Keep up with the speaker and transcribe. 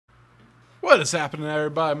What is happening,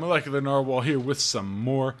 everybody? Molecular Narwhal here with some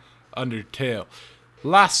more Undertale.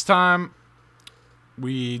 Last time,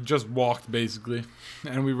 we just walked, basically,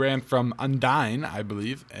 and we ran from Undyne, I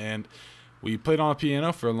believe, and we played on a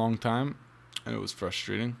piano for a long time, and it was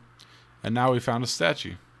frustrating. And now we found a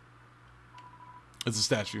statue. It's a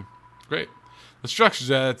statue. Great. The structures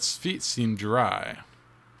at its feet seem dry.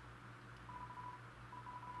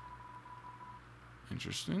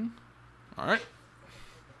 Interesting. Alright.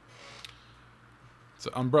 It's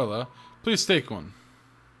an umbrella. Please take one.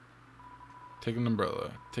 Take an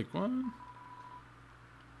umbrella. Take one.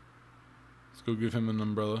 Let's go give him an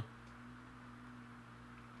umbrella.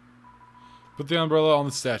 Put the umbrella on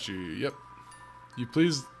the statue. Yep. You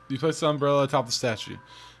place the umbrella atop the statue.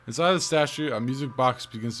 Inside the statue, a music box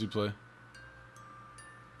begins to play.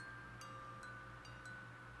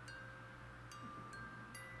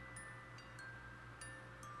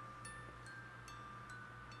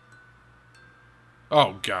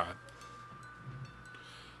 Oh, God.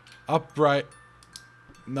 Upright.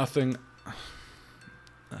 Nothing.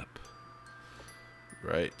 Up.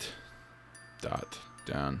 Right. Dot.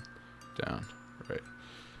 Down. Down. Right.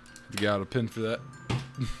 You got a pin for that.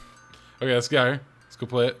 Okay, let's go here. Let's go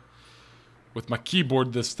play it. With my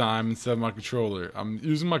keyboard this time instead of my controller. I'm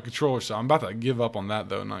using my controller, so I'm about to give up on that,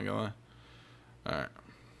 though. Not gonna lie. Alright.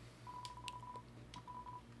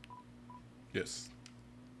 Yes.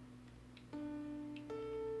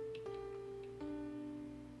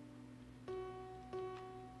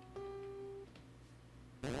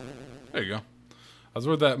 There you go. I was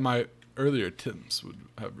worried that my earlier attempts would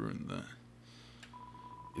have ruined that.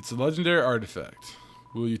 It's a legendary artifact.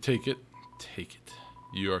 Will you take it? Take it.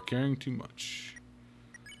 You are carrying too much.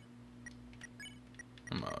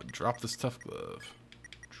 I'm gonna drop this tough glove.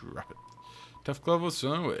 Drop it. Tough glove was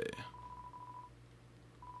thrown away.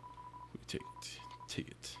 Will you take it? Take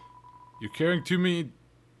it. You're carrying too many.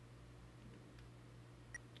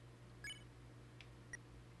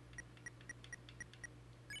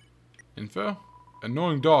 Info?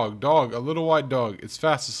 Annoying dog. Dog. A little white dog. It's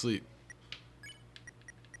fast asleep.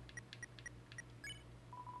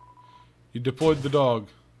 You deployed the dog.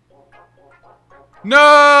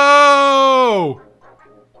 No!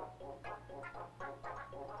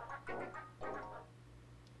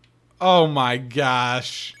 Oh my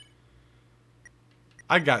gosh.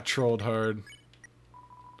 I got trolled hard.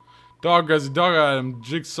 Dog residue. Dog item.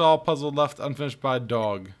 Jigsaw puzzle left unfinished by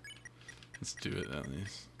dog. Let's do it at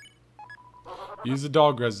least. Use the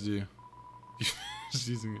dog residue. Just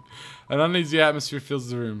using it. An uneasy atmosphere fills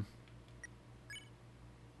the room.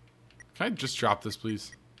 Can I just drop this,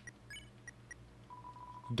 please?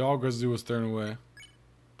 Dog residue was thrown away.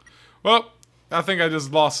 Well, I think I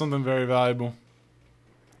just lost something very valuable.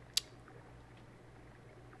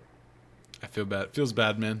 I feel bad. Feels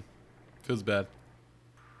bad, man. Feels bad.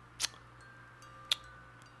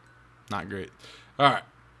 Not great. Alright.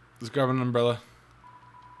 Let's grab an umbrella.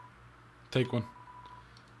 Take one.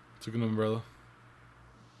 Took an umbrella.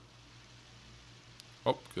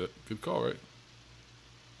 Oh, good. Good call, right?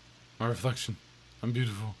 My reflection. I'm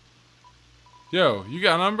beautiful. Yo, you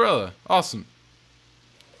got an umbrella. Awesome.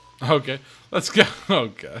 Okay, let's go. Oh,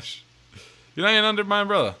 gosh. You're not even under my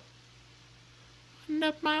umbrella.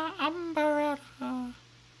 Under my umbrella.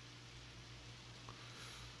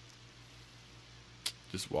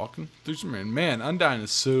 Just walking through some rain. Man, Undyne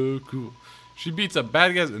is so cool. She beats up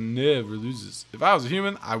bad guys and never loses. If I was a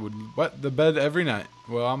human, I would wet the bed every night.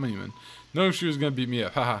 Well, I'm a human. Knowing she was going to beat me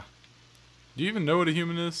up. Haha. Do you even know what a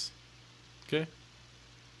human is? Okay.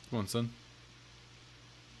 Come on, son.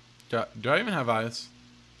 Do I even have eyes?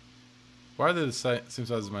 Why are they the same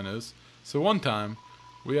size as my nose? So one time,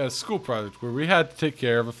 we had a school project where we had to take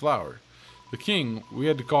care of a flower. The king, we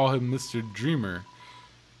had to call him Mr. Dreamer,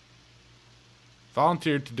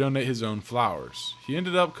 volunteered to donate his own flowers. He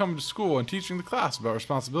ended up coming to school and teaching the class about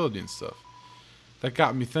responsibility and stuff. That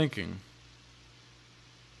got me thinking.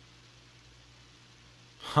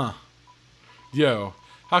 Huh. Yo,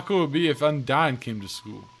 how cool would it be if Undyne came to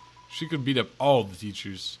school? She could beat up all the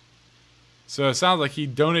teachers. So it sounds like he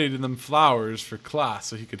donated them flowers for class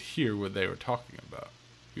so he could hear what they were talking about.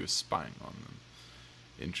 He was spying on them.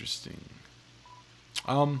 Interesting.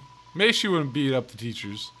 Maybe she wouldn't beat up the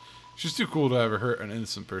teachers. She's too cool to ever hurt an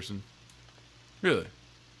innocent person. Really?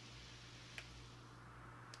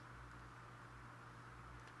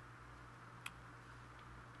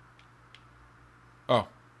 Oh.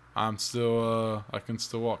 I'm still, I can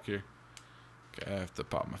still walk here. Okay, I have to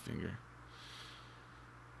pop my finger.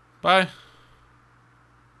 Bye.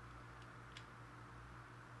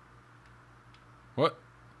 What?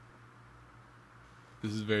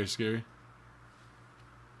 This is very scary.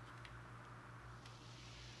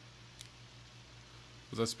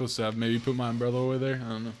 Was I supposed to have maybe put my umbrella away there? I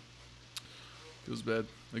don't know. Feels bad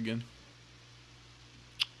again.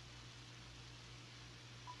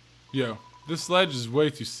 Yo, this ledge is way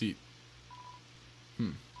too steep.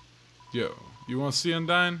 Yo, you want to see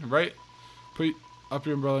Undyne? Right? Put up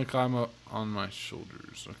your umbrella and climb up on my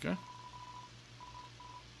shoulders, okay?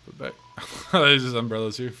 Put back. There's just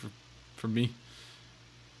umbrellas here for me.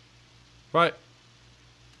 Right.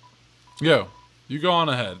 Yo, you go on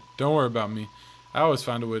ahead. Don't worry about me. I always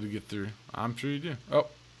find a way to get through. I'm sure you do. Oh.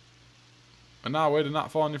 And now a way to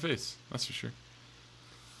not fall on your face. That's for sure.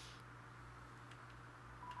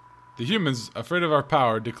 The humans, afraid of our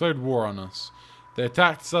power, declared war on us. They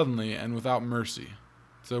attacked suddenly and without mercy.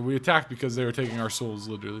 So we attacked because they were taking our souls,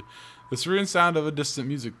 literally. The serene sound of a distant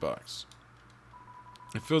music box.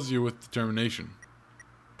 It fills you with determination.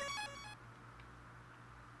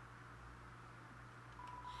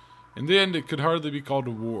 In the end, it could hardly be called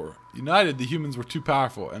a war. United, the humans were too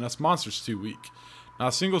powerful, and us monsters too weak. Not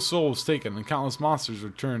a single soul was taken, and countless monsters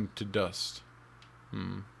returned to dust.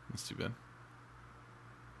 That's too bad.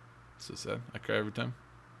 So sad. I cry every time.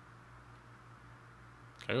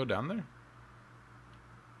 Can I go down there?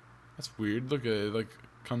 That's weird. Look at it, like,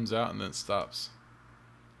 comes out and then it stops.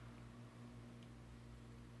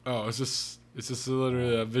 Oh, it's just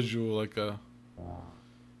literally a visual, like a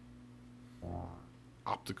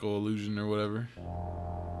optical illusion or whatever.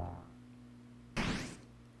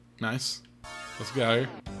 Nice. Let's get out of here.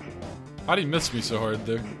 How'd he miss me so hard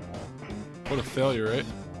there? What a failure, right?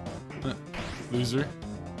 Loser.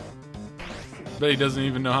 Bet he doesn't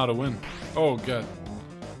even know how to win. Oh, God.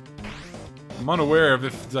 I'm unaware of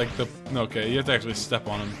if, like, the... Okay, you have to actually step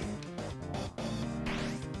on him.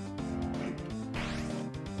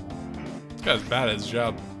 This guy's bad at his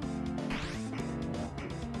job.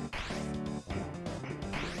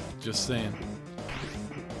 Just saying.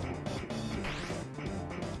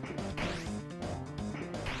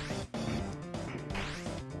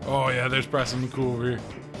 Oh yeah, there's probably something cool over here.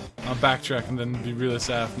 I'll backtrack and then be really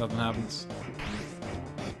sad if nothing happens.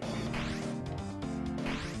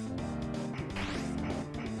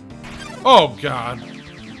 Oh God.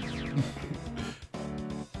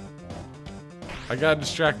 I got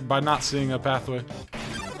distracted by not seeing a pathway.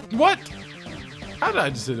 What? How did I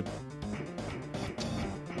just hit it?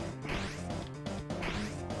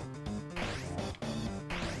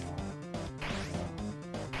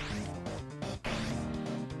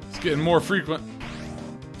 It's getting more frequent.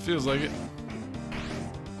 Feels like it.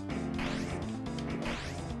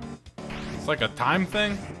 It's like a time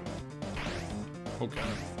thing. Oh God.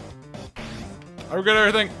 I regret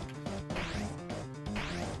everything.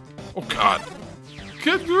 Oh God.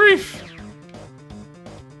 Good grief.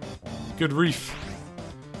 Good reef.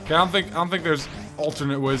 Okay, I don't think there's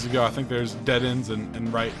alternate ways to go. I think there's dead ends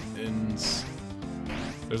and right ends.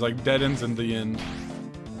 There's like dead ends and the end.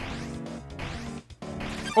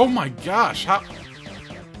 Oh my gosh, how?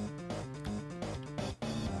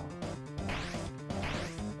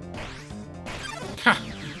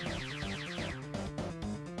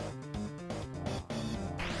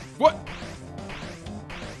 What?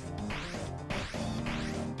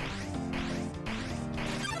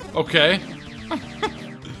 Okay.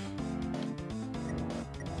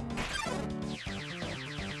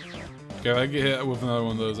 Okay, if I get hit with another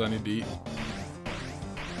one of those, I need to eat.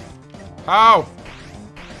 How?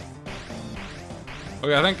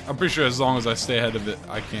 Okay, I'm pretty sure as long as I stay ahead of it,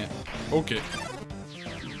 I can't. Okay.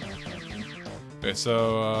 Okay,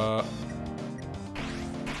 so,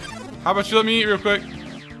 how about you let me eat real quick?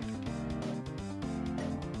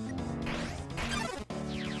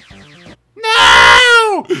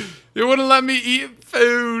 No! You wouldn't let me eat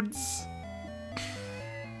foods.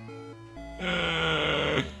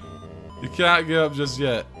 You cannot give up just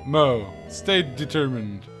yet. Mo, stay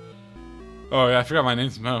determined. Oh yeah, I forgot my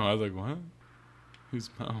name's Mo. I was like, what? Who's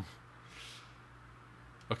Mo?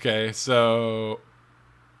 Okay, so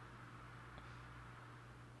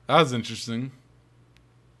that was interesting.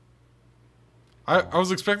 I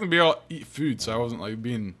was expecting to be able to eat food, so I wasn't like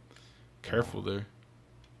being careful there.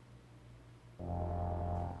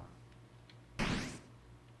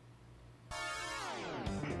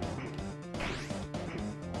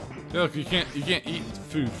 Yeah, look, you can't eat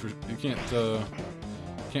food for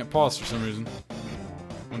can't pause for some reason.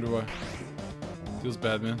 Wonder why. Feels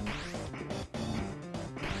bad, man.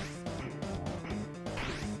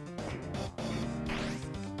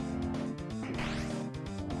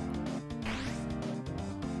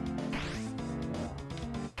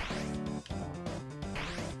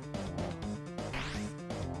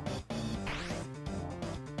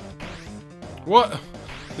 What?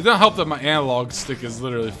 It doesn't help that my analog stick is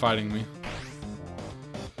literally fighting me.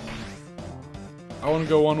 I want to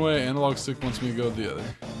go one way, analog stick wants me to go the other.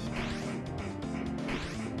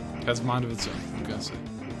 Has a mind of its own, I'm gonna say.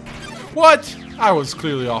 What? I was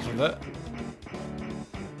clearly off of that.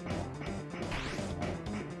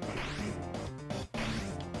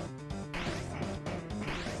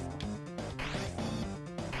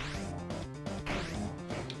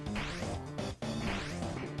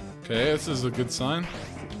 Okay, this is a good sign.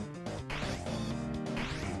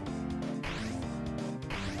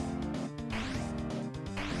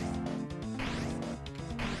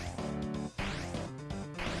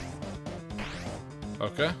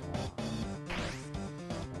 Okay.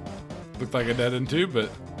 Looked like a dead end too, but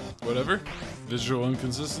whatever. Visual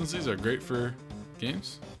inconsistencies are great for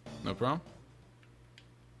games. No problem.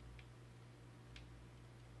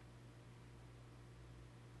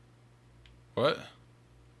 What?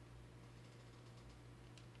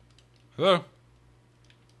 Hello?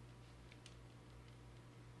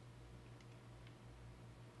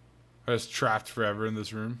 I was trapped forever in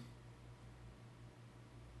this room.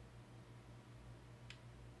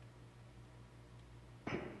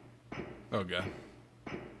 Oh god.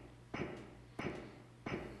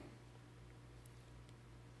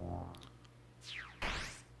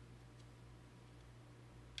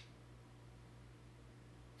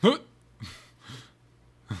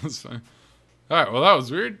 That's fine. Alright, well that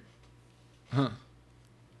was weird. Huh.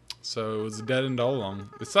 So it was a dead end all along.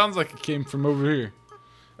 It sounds like it came from over here.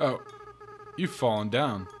 Oh, you've fallen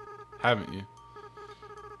down, haven't you?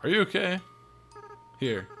 Are you okay?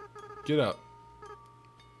 Here, get up.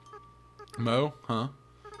 Mo, huh?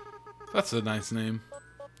 That's a nice name.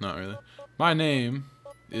 Not really. My name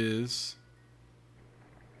is...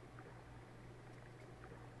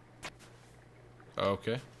 Oh,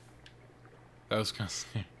 okay. That was kind of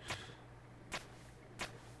scary.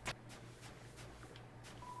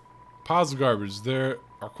 Piles of garbage. There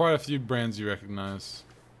are quite a few brands you recognize.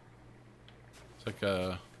 It's like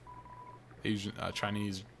a Asian,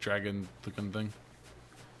 Chinese dragon-looking thing.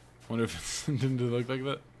 Wonder if it's intended to look like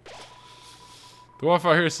that. The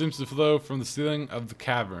water here seems to flow from the ceiling of the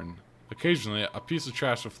cavern. Occasionally, a piece of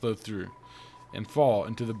trash will flow through and fall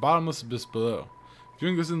into the bottomless abyss below.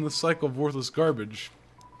 Doing this in the cycle of worthless garbage,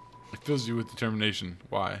 it fills you with determination.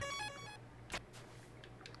 Why?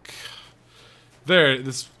 There,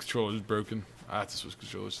 this controller is broken. I have to switch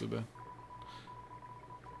controllers so bad.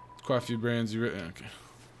 Quite a few brands you okay.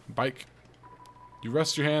 Bike. You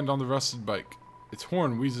rest your hand on the rusted bike. Its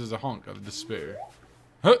horn wheezes a honk of despair.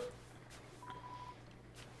 Huh!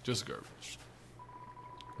 Just garbage.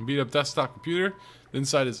 Beat up desktop computer. The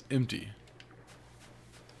inside is empty.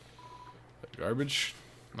 Garbage.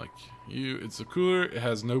 Like you, it's a cooler. It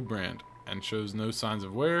has no brand and shows no signs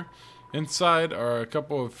of wear. Inside are a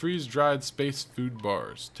couple of freeze-dried space food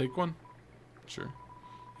bars. Take one? Sure.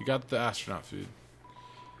 You got the astronaut food.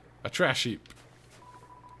 A trash heap.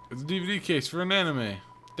 It's a DVD case for an anime.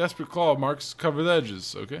 Desperate claw marks cover the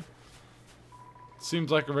edges. Okay.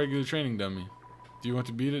 Seems like a regular training dummy. Do you want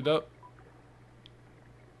to beat it up?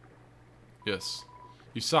 Yes.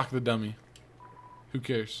 You sock the dummy. Who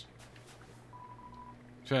cares?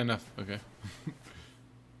 Fair enough. Okay.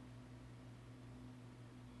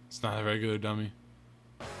 It's not a regular dummy.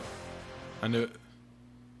 I knew it.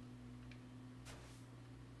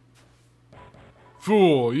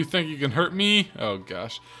 Fool, you think you can hurt me? Oh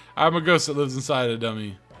gosh. I'm a ghost that lives inside a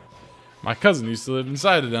dummy. My cousin used to live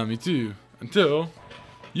inside a dummy too. Until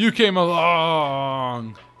you came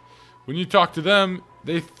along. When you talked to them,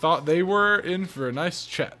 they thought they were in for a nice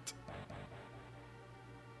chat.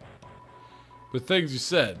 The things you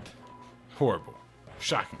said, horrible,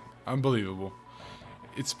 shocking, unbelievable.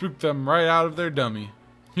 It spooked them right out of their dummy.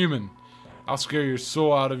 Human, I'll scare your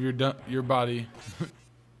soul out of your body.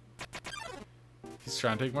 He's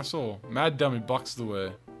trying to take my soul. Mad dummy blocks the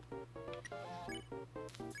way.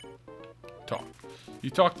 Talk. You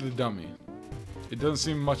talk to the dummy. It doesn't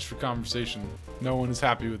seem much for conversation. No one is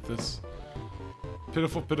happy with this.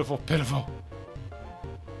 Pitiful, pitiful, pitiful.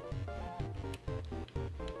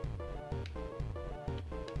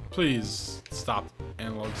 Please stop,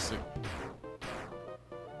 analog stick.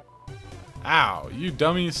 Ow, you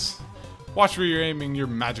dummies. Watch where you're aiming your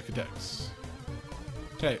magic attacks.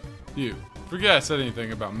 Hey, you. Forget I said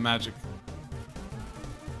anything about magic.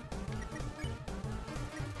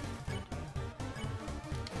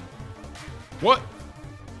 What?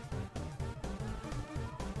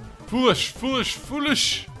 Foolish, foolish,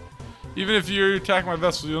 foolish. Even if you attack my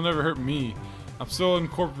vessel, you'll never hurt me. I'm still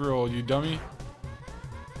incorporeal, you dummy.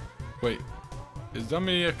 Wait, is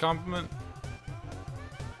dummy a compliment?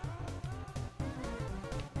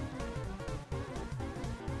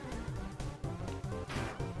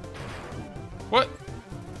 What?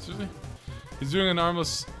 Seriously? He's doing an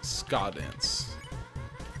armless ska dance.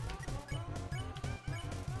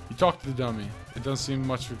 You talk to the dummy. It doesn't seem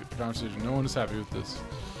much for conversation. No one is happy with this.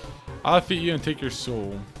 I'll defeat you and take your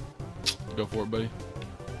soul. Go for it, buddy.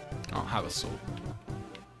 I don't have a soul.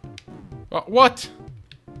 What?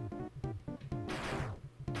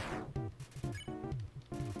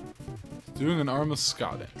 Doing an armless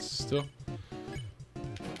ska dance. Still.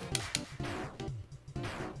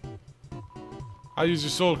 I use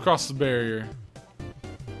your soul to cross the barrier.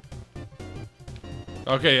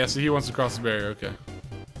 Okay, yeah, so he wants to cross the barrier, okay.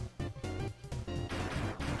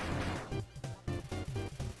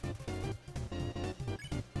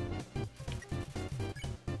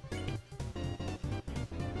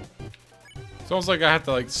 It's almost like I have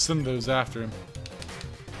to like send those after him.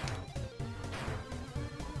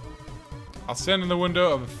 I'll stand in the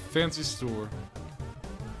window of a fancy store.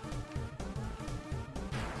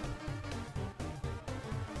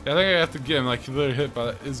 Yeah, I think I have to get him, like, literally hit by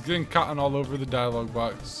that. It's getting cotton all over the dialogue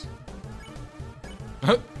box.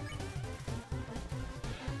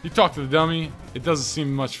 You talk to the dummy. It doesn't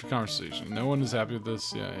seem much for conversation. No one is happy with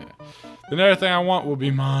this. Yeah, yeah. Then everything I want will be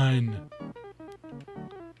mine.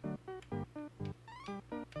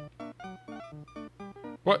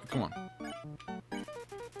 What? Come on.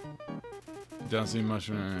 Doesn't seem much.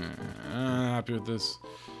 Happy with this.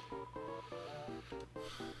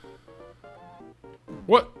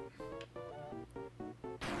 What?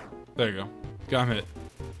 There you go. Got him hit.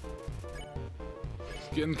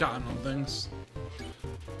 Getting cotton on things.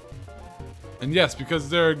 And yes, because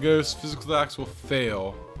there are ghosts, physical acts will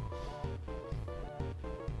fail.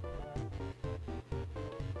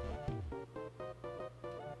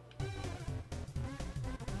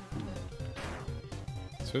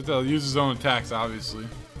 So he has to use his own attacks, obviously.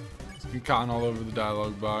 He's getting cotton all over the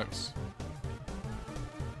dialogue box.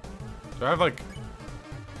 Do I have like...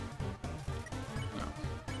 No.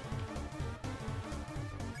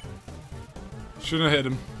 Shouldn't have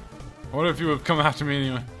hit him. I wonder if he would have come after me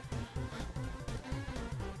anyway.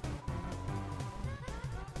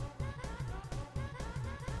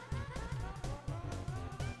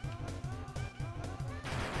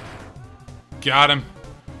 Got him.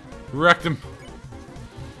 Wrecked him.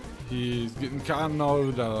 He's getting cotton all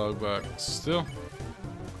over the dialogue box. Still.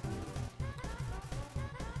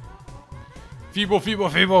 Feeble, feeble,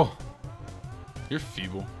 feeble. You're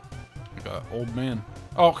feeble. Like an old man.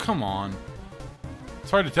 Oh, come on.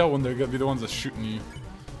 It's hard to tell when they're gonna be the ones that's shooting you.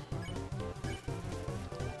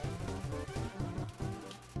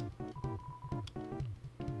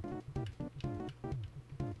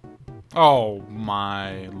 Oh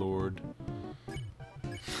my lord.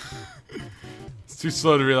 It's too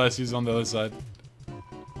slow to realize he's on the other side.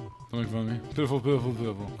 Don't make fun of me. Pitiful, pitiful,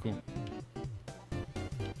 pitiful. Cool.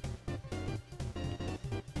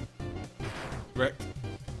 Wrecked.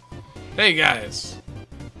 Hey guys.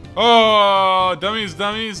 Oh, dummies,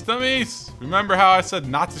 dummies, dummies. Remember how I said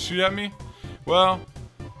not to shoot at me? Well,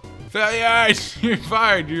 failure. You're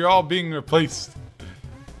fired. You're all being replaced.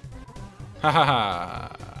 Ha ha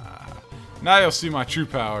ha. Now you'll see my true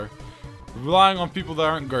power. Relying on people that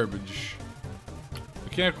aren't garbage.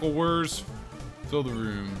 Mechanical words fill the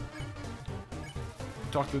room.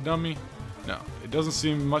 Talk to the dummy? No, it doesn't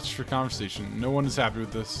seem much for conversation. No one is happy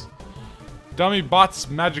with this. Dummy bots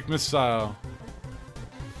magic missile.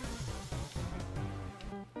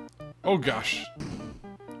 Oh gosh.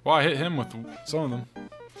 Well, I hit him with some of them.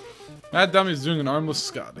 Mad Dummy's doing an armless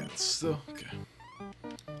ska dance. Still, okay.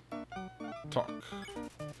 Talk.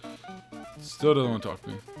 Still doesn't want to talk to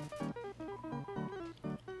me.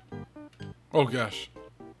 Oh gosh.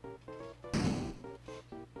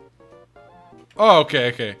 Oh, okay,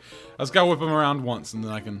 okay. I just gotta whip him around once and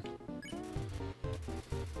then I can...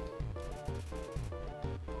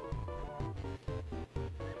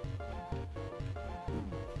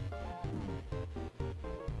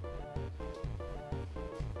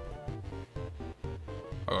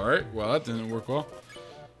 Alright, well that didn't work well.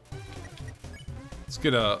 Let's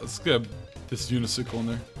get this unicycle in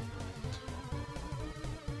there.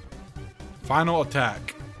 Final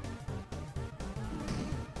attack.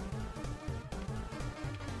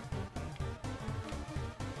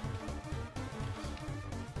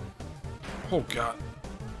 Oh god.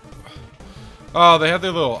 Oh, they have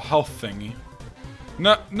their little health thingy.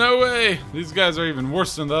 No, no way! These guys are even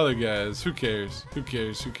worse than the other guys. Who cares? Who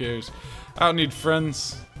cares? Who cares? I don't need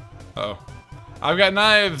friends. Uh oh. I've got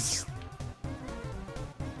knives!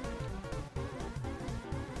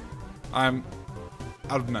 I'm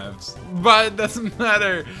out of knives. But it doesn't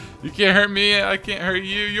matter. You can't hurt me. I can't hurt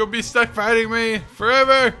you. You'll be stuck fighting me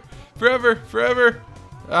forever. Forever. Forever.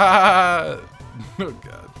 Ah. Oh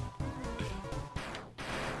god.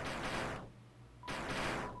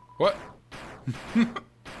 What?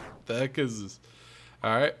 The heck is this?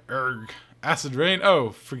 Alright. Acid rain?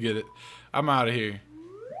 Oh, forget it. I'm out of here.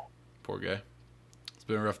 Poor guy. It's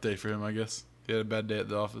been a rough day for him, I guess. He had a bad day at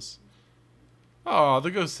the office. Oh,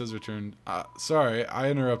 the ghost has returned. Sorry, I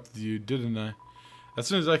interrupted you, didn't I? As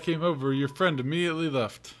soon as I came over, your friend immediately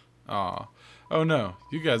left. Aw. Oh no,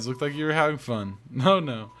 you guys looked like you were having fun. No,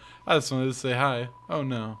 no. I just wanted to say hi. Oh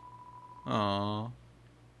no. Aw.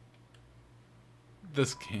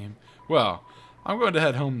 This game. Well, I'm going to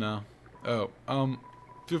head home now. Oh,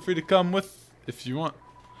 feel free to come with if you want,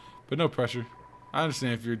 but no pressure. I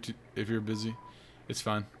understand if you're busy. It's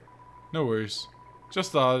fine. No worries.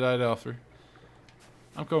 Just thought I'd offer.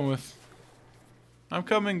 I'm coming with. I'm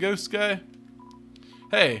coming, ghost guy.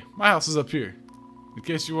 Hey, my house is up here. In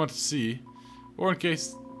case you want to see, or in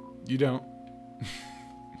case you don't.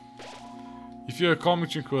 You feel a calming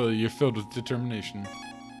tranquility. You're filled with determination.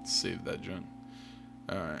 Save that junk.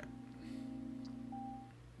 Alright.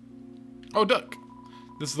 Oh, duck!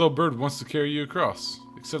 This little bird wants to carry you across.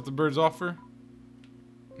 Accept the bird's offer?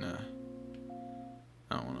 Nah.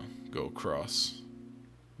 I don't want to go across.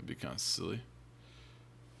 It'd be kind of silly.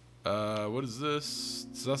 What is this?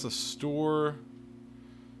 So that's a store.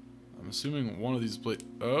 I'm assuming one of these oh,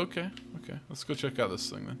 okay. Okay. Let's go check out this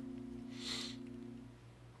thing then.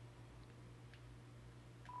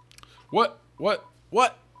 What? What?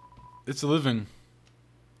 What? It's a living.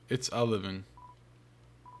 It's a living.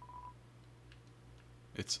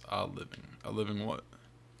 It's a living. A living what?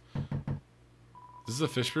 This is a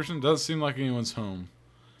fish person? Doesn't seem like anyone's home.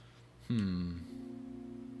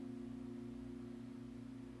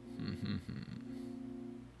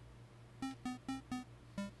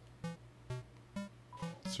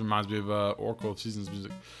 This reminds me of Oracle of Seasons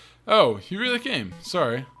music. Oh, you really came.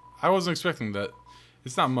 Sorry. I wasn't expecting that.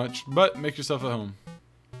 It's not much, but make yourself at home.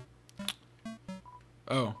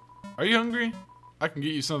 Oh. Are you hungry? I can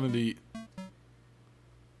get you something to eat.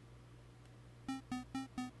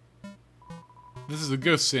 This is a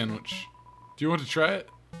ghost sandwich. Do you want to try it?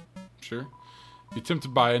 Sure. You attempt to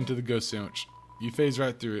bite into the ghost sandwich. You phase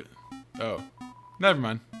right through it. Oh. Never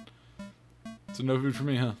mind. So no food for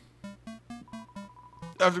me, huh?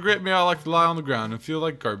 After a great meal, I like to lie on the ground and feel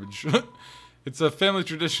like garbage. It's a family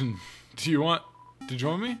tradition. Do you want to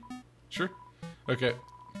join me? Sure. Okay.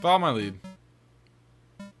 Follow my lead.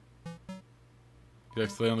 You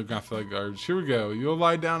like to lay on the ground and feel like garbage. Here we go. You'll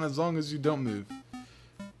lie down as long as you don't move.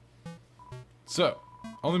 So,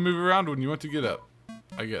 only move around when you want to get up,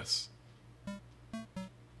 I guess.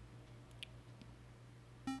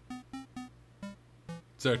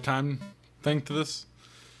 Is there a time thing to this?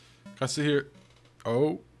 Can I sit here?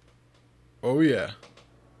 Oh. Oh yeah.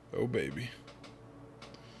 Oh baby.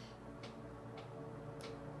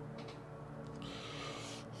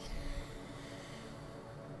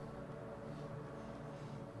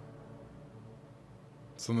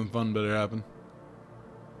 Something fun better happen.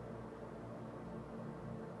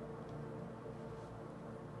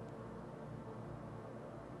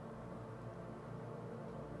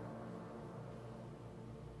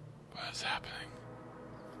 What is happening?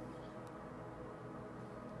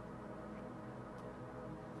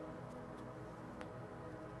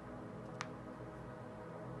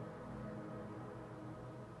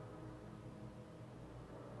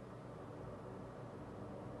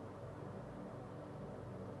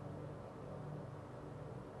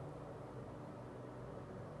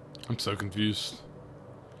 I'm so confused.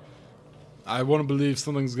 I want to believe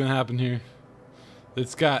something's gonna happen here.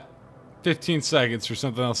 It's got 15 seconds for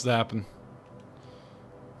something else to happen.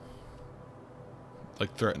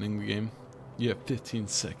 Like threatening the game. You have 15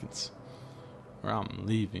 seconds. Or I'm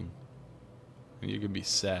leaving. And you're gonna be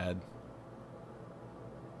sad.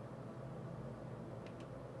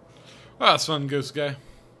 Well, that's fun, ghost guy.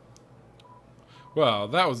 Well,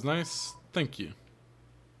 that was nice. Thank you.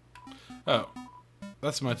 Oh.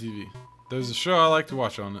 That's my TV. There's a show I like to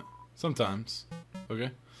watch on it. Sometimes. Okay?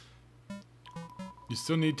 You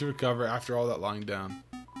still need to recover after all that lying down.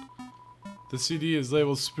 The CD is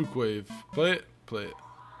labeled Spookwave. Play it? Play it.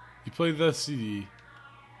 You play the CD.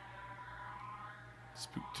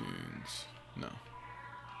 Spook tunes. No.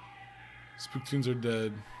 Spook tunes are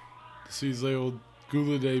dead. The CD is labeled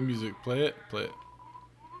Gula Day Music. Play it? Play it.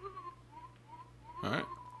 Alright.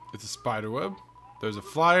 It's a spider web. There's a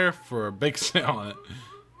flyer for a bake sale on it.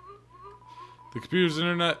 The computer's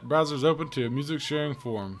internet browser is open to a music sharing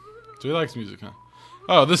forum. So he likes music, huh?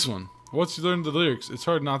 Oh, this one. Once you learn the lyrics, it's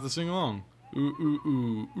hard not to sing along. Ooh, ooh,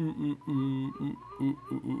 ooh, ooh, ooh, ooh, ooh, ooh,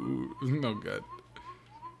 ooh, ooh. No good.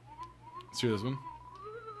 Let's hear this one.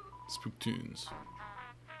 Spooktoons.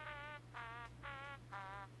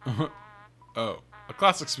 Oh, a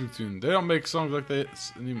classic Spooktoon. They don't make songs like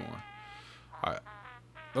this anymore. Alright,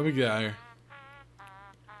 let me get out of here.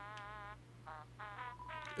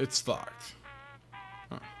 It's locked.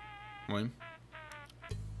 Oh, lame.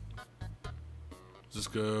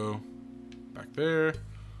 Just go back there.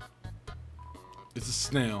 It's a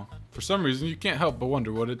snail. For some reason, you can't help but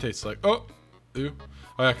wonder what it tastes like. Oh! Ew.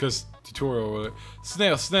 Oh yeah, because tutorial or whatever.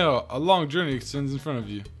 Snail, snail, a long journey extends in front of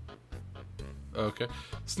you. Okay.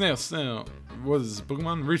 Snail, snail. What is this,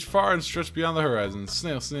 Pokemon? Reach far and stretch beyond the horizon.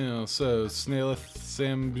 Snail, snail, so snaileth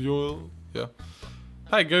Samuel. Yeah.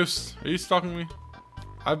 Hi, ghost. Are you stalking me?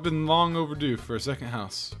 I've been long overdue for a second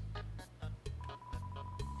house.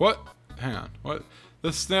 What? Hang on. What?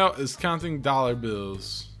 The snail is counting dollar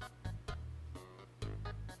bills.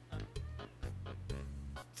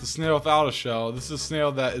 It's a snail without a shell. This is a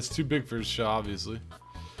snail that is too big for his shell, obviously.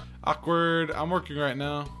 Awkward. I'm working right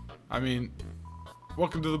now. I mean,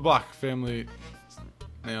 welcome to the Black Family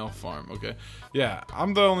Snail Farm. Okay. Yeah,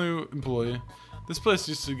 I'm the only employee. This place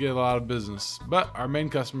used to get a lot of business, but our main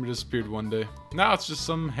customer disappeared one day. Now it's just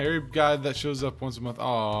some hairy guy that shows up once a month.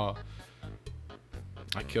 Aww.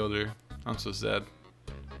 I killed her. I'm so sad.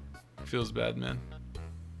 Feels bad, man.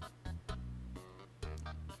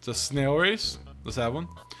 It's a snail race. Let's have one.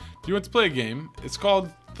 Do you want to play a game? It's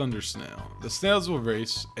called Thunder Snail. The snails will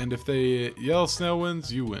race, and if they yell snail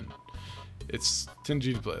wins, you win. It's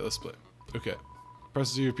 10G to play. Let's play. Okay.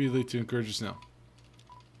 Press Z repeatedly to encourage your snail.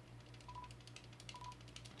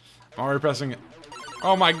 I'm already pressing it.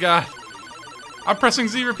 Oh my god. I'm pressing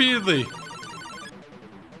Z repeatedly.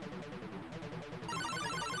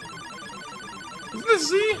 Isn't this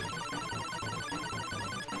Z?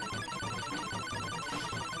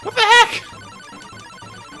 What the heck?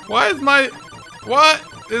 Why is my... What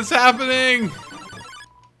is happening?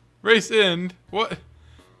 Race end. What?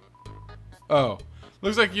 Oh.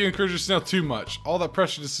 Looks like you encouraged your snail too much. All that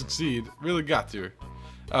pressure to succeed really got to her.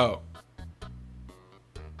 Oh.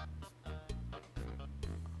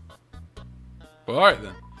 Well, alright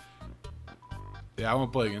then. Yeah, I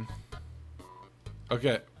won't play again.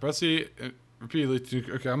 Okay. Press E repeatedly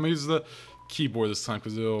to... Okay, I'm gonna use the keyboard this time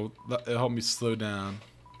because it'll help me slow down.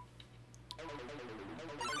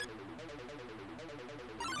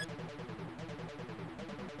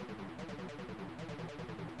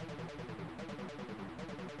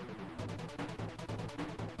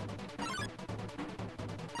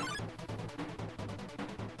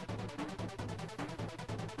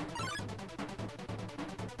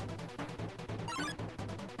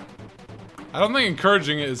 I don't think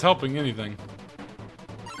encouraging it is helping anything.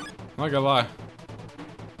 I'm not gonna lie.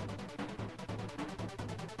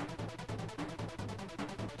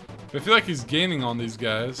 I feel like he's gaining on these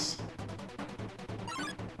guys.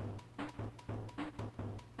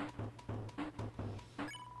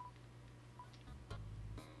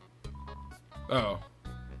 Oh.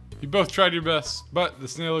 You both tried your best, but the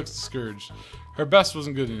snail looks discouraged. Her best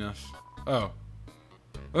wasn't good enough. Oh.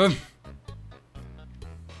 I'm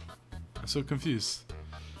so confused.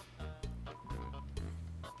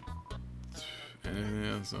 Anything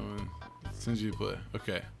else? Sends you to play.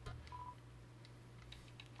 Okay.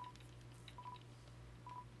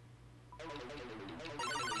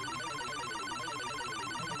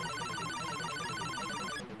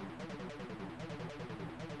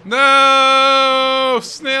 No,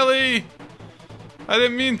 Snaily! I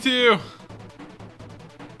didn't mean to.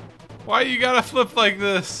 Why you gotta flip like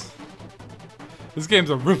this? This game's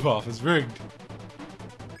a ripoff. It's rigged.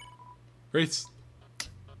 Race.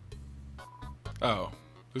 Oh.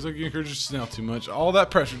 Looks like you encouraged your snail too much. All that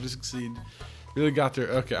pressure to succeed really got there.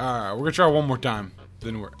 Okay, alright. We're gonna try one more time.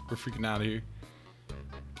 Then we're freaking out of here.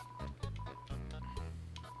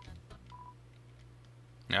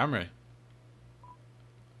 Yeah, I'm ready.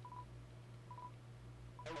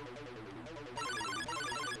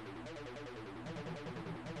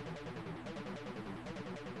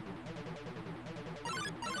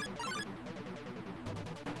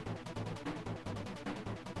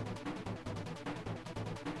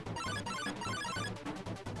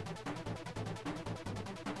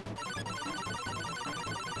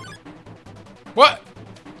 What?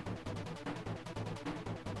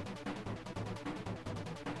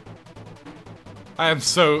 I am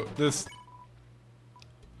so... This...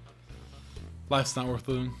 Life's not worth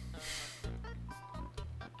living.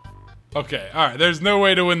 Okay, alright. There's no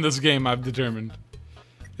way to win this game, I've determined.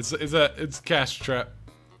 It's cash trap.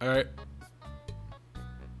 Alright.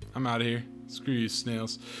 I'm out of here. Screw you,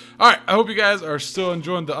 snails. Alright, I hope you guys are still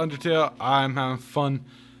enjoying the Undertale. I'm having fun.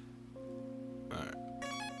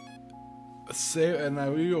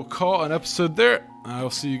 we will call an episode there. I will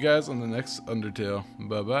see you guys on the next Undertale.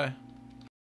 Bye bye.